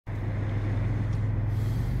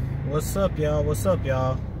What's up, y'all? What's up,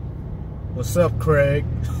 y'all? What's up, Craig?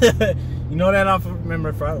 You know that I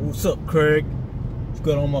remember Friday. What's up, Craig? It's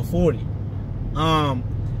good on my 40.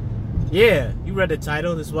 Yeah, you read the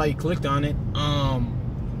title. That's why you clicked on it.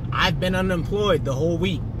 I've been unemployed the whole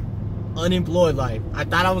week. Unemployed life. I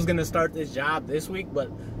thought I was gonna start this job this week, but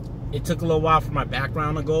it took a little while for my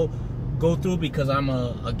background to go through because I'm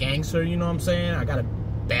a gangster. You know what I'm saying? I got a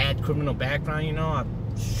bad criminal background. You know,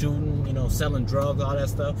 I'm shooting. You know, selling drugs, all that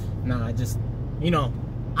stuff. Nah, I just, you know,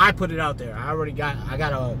 I put it out there. I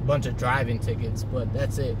got a bunch of driving tickets, but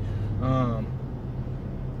that's it. You want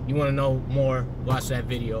to know more? Watch that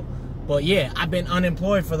video. But yeah, I've been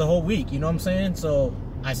unemployed for the whole week. You know what I'm saying? So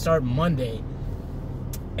I start Monday,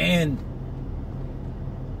 and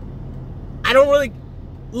I don't really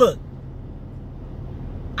look.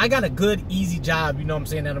 I got a good, easy job. You know what I'm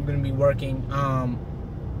saying? That I'm going to be working.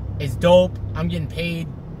 It's dope. I'm getting paid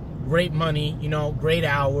great money. You know, great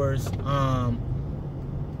hours.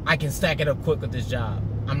 I can stack it up quick with this job.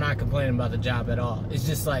 I'm not complaining about the job at all. It's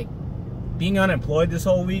just like being unemployed this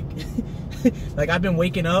whole week. Like, I've been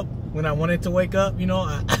waking up when I wanted to wake up, you know.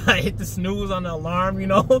 I hit the snooze on the alarm, you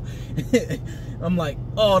know. I'm like,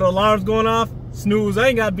 oh, the alarm's going off. Snooze. I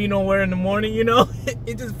ain't got to be nowhere in the morning, you know.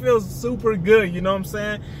 It just feels super good, you know what I'm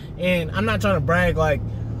saying? And I'm not trying to brag like,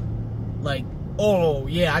 oh,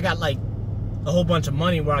 yeah, I got like a whole bunch of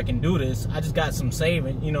money where I can do this. I just got some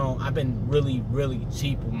saving. You know, I've been really, really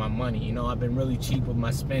cheap with my money. You know, I've been really cheap with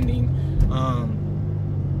my spending.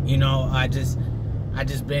 You know, I just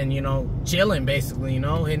been, you know, chilling basically, you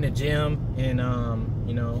know, hitting the gym and,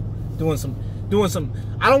 you know, doing some,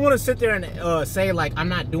 I don't want to sit there and say like I'm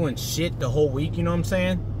not doing shit the whole week, you know what I'm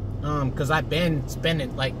saying? Cause I've been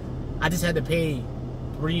spending, like, I just had to pay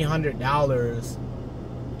 $300.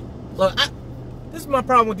 Look, this is my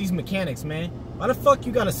problem with these mechanics, man. Why the fuck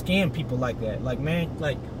you gotta scam people like that? Like, man,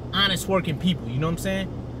 like, honest working people, you know what I'm saying?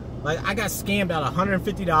 Like, I got scammed out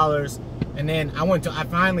 $150, and then I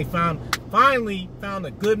finally found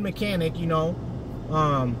a good mechanic, you know,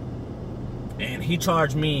 and he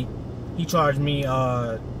charged me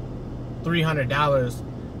 $300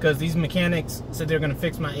 because these mechanics said they're gonna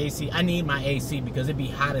fix my AC. I need my AC because it'd be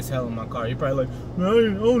hot as hell in my car. You're probably like,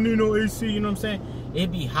 man, I don't need no AC, you know what I'm saying?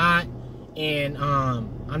 It'd be hot. And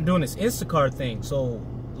I'm doing this Instacart thing. So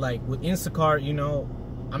like with Instacart, you know,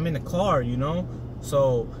 I'm in the car, you know,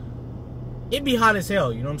 so it'd be hot as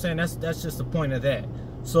hell, you know what I'm saying? That's just the point of that.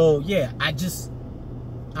 So yeah, I just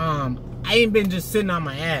I ain't been just sitting on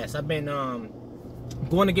my ass. I've been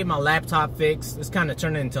going to get my laptop fixed. It's kind of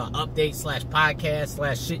turning into an update /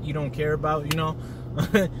 podcast / shit you don't care about, you know.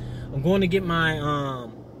 I'm going to get my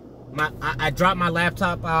I dropped my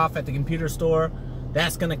laptop off at the computer store.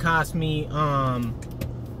 That's gonna cost me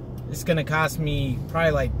it's gonna cost me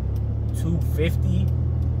probably like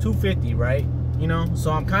 $250, right? You know,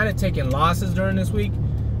 so I'm kind of taking losses during this week,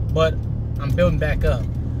 but I'm building back up.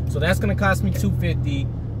 So that's gonna cost me $250.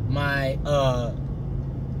 My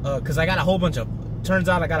because I got a whole bunch of, turns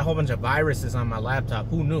out I got a whole bunch of viruses on my laptop.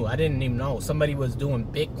 Who knew? I didn't even know. Somebody was doing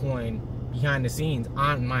Bitcoin behind the scenes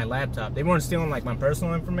on my laptop. They weren't stealing like my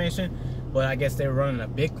personal information, but I guess they were running a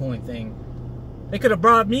Bitcoin thing. They could have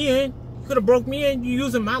brought me in. You could have broke me in. You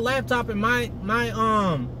using my laptop and my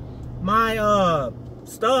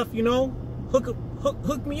stuff, you know.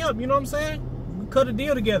 Hook me up, you know what I'm saying? We cut a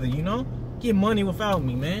deal together, you know. Get money without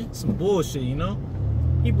me, man. Some bullshit, you know.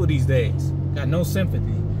 People these days got no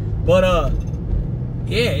sympathy. But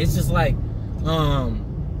yeah, it's just like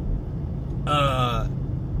I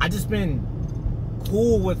just been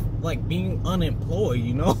cool with like being unemployed,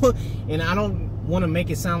 you know. And I don't want to make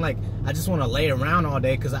it sound like I just want to lay around all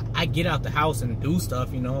day, because I get out the house and do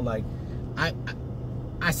stuff, you know. Like I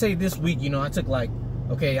say this week, you know, I took like,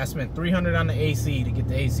 okay, I spent $300 on the AC to get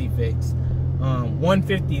the AC fixed,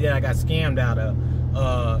 $150 that I got scammed out of,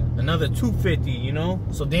 another $250, you know,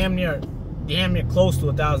 so damn near close to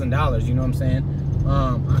 $1,000, you know what I'm saying?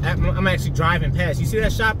 I'm actually driving past, you see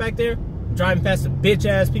that shop back there? I'm driving past the bitch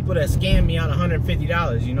ass people that scammed me out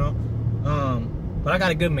 $150, you know. But I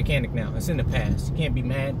got a good mechanic now. It's in the past. You can't be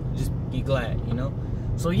mad. Just be glad, you know?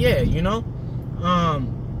 So, yeah, you know?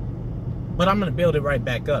 But I'm going to build it right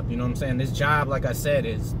back up, you know what I'm saying? This job, like I said,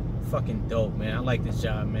 is fucking dope, man. I like this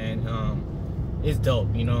job, man. It's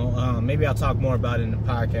dope, you know? Maybe I'll talk more about it in the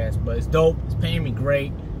podcast, but it's dope. It's paying me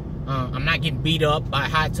great. I'm not getting beat up by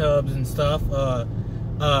hot tubs and stuff.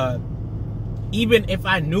 Even if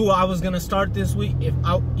I knew I was going to start this week,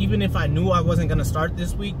 even if I knew I wasn't going to start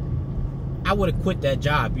this week, I would have quit that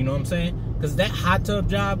job, you know what I'm saying? Because that hot tub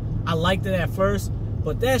job, I liked it at first,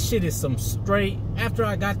 but that shit is some straight, after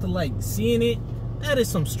I got to like seeing it, That is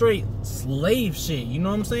some straight slave shit. You know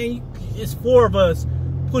what I'm saying? It's 4 of us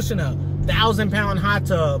pushing a 1,000-pound hot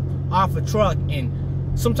tub off a truck,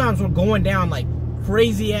 and sometimes we're going down like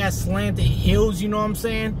crazy ass slanted hills. You know what I'm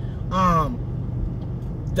saying?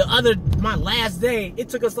 My last day, it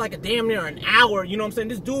took us like a damn near an hour. You know what I'm saying?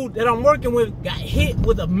 This dude that I'm working with got hit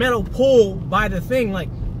with a metal pole by the thing. Like,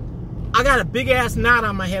 I got a big ass knot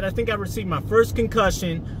on my head. I think I received my first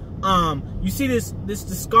concussion. You see this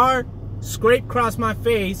scar scrape across my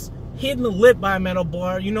face, hit in the lip by a metal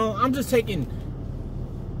bar. You know, I'm just taking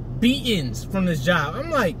beatings from this job.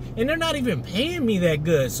 I'm like, and they're not even paying me that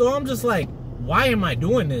good. So I'm just like, why am I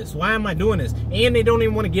doing this? Why am I doing this? And they don't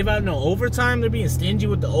even want to give out no overtime. They're being stingy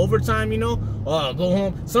with the overtime, you know? Oh, go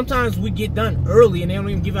home. Sometimes we get done early and they don't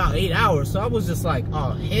even give out 8 hours. So I was just like,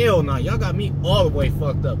 oh, hell no. Y'all got me all the way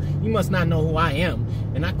fucked up. You must not know who I am.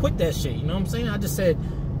 And I quit that shit, you know what I'm saying? I just said,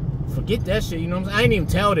 forget that shit, you know what I'm saying? I didn't even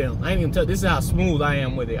tell them. This is how smooth I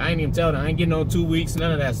am with it. I didn't even tell them. I ain't getting no 2 weeks,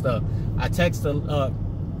 none of that stuff. I texted,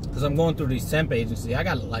 because I'm going through these temp agencies.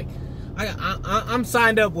 I'm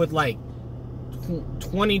signed up with like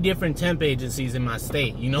 20 different temp agencies in my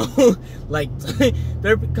state, you know? Like,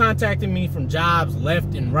 they're contacting me from jobs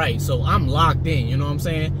left and right, so I'm locked in, you know what I'm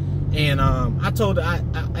saying? And at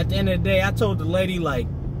the end of the day, I told the lady, like,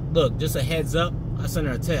 look, just a heads up. I sent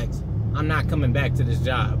her a text. I'm not coming back to this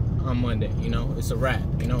job on Monday, you know? It's a wrap,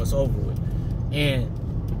 you know? It's over with. And,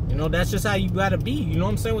 you know, that's just how you gotta be, you know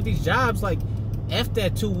what I'm saying? With these jobs, like, F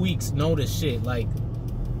that 2 weeks notice shit. Like,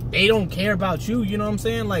 they don't care about you, you know what I'm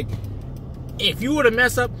saying? Like, if you were to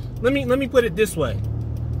mess up, let me put it this way.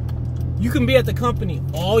 You can be at the company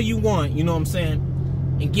all you want, you know what I'm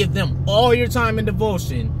saying, and give them all your time and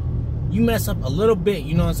devotion. You mess up a little bit,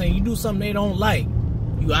 you know what I'm saying, you do something they don't like,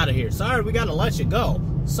 you out of here. Sorry, we gotta let you go.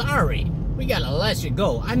 Sorry, we gotta let you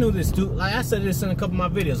go. I knew this dude, like I said this in a couple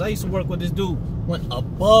of my videos. I used to work with this dude, went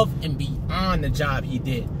above and beyond the job he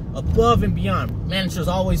did. Above and beyond. Manager's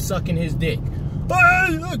always sucking his dick.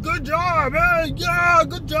 Hey, good job, hey, yeah,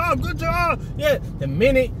 good job, good job. Yeah, the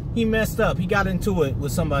minute he messed up, he got into it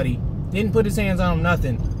with somebody, didn't put his hands on him,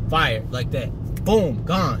 nothing, fired like that. Boom,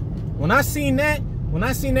 gone. When I seen that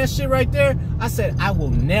shit right there, I said, I will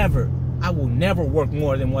never work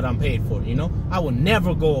more than what I'm paid for, you know? I will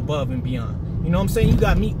never go above and beyond. You know what I'm saying? You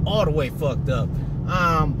got me all the way fucked up.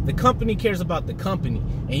 The company cares about the company,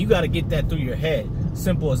 and you got to get that through your head.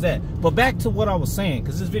 Simple as that. But back to what I was saying,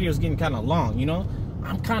 because this video is getting kind of long, you know?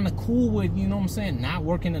 I'm kind of cool with, you know what I'm saying, not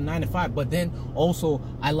working a 9 to 5, but then also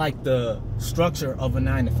I like the structure of a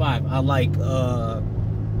 9 to 5. I like,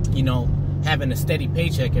 you know, having a steady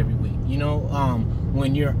paycheck every week, you know?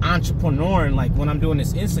 When you're entrepreneur, and like when I'm doing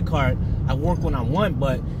this Instacart, I work when I want,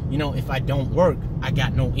 but, you know, if I don't work, I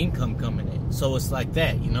got no income coming in. So it's like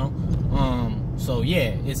that, you know? So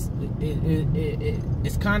yeah, it's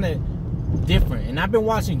kind of different. And I've been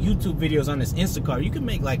watching YouTube videos on this Instacart. You can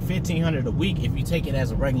make like $1,500 a week if you take it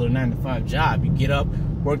as a regular 9 to 5 job. You get up,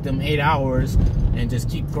 work them 8 hours, and just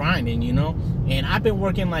keep grinding, you know? And I've been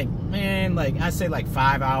working like, man, like I say like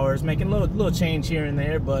 5 hours, making a little change here and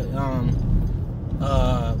there, but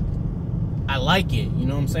I like it, you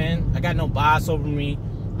know what I'm saying? I got no boss over me.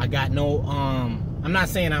 I got no I'm not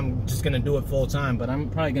saying I'm just gonna do it full time, but I'm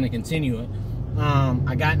probably gonna continue it.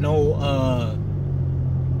 I got no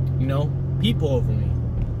you know, people over me.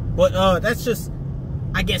 But that's just,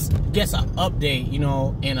 I guess an update, you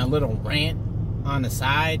know, and a little rant on the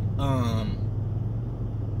side.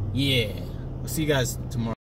 Yeah, I'll see you guys tomorrow.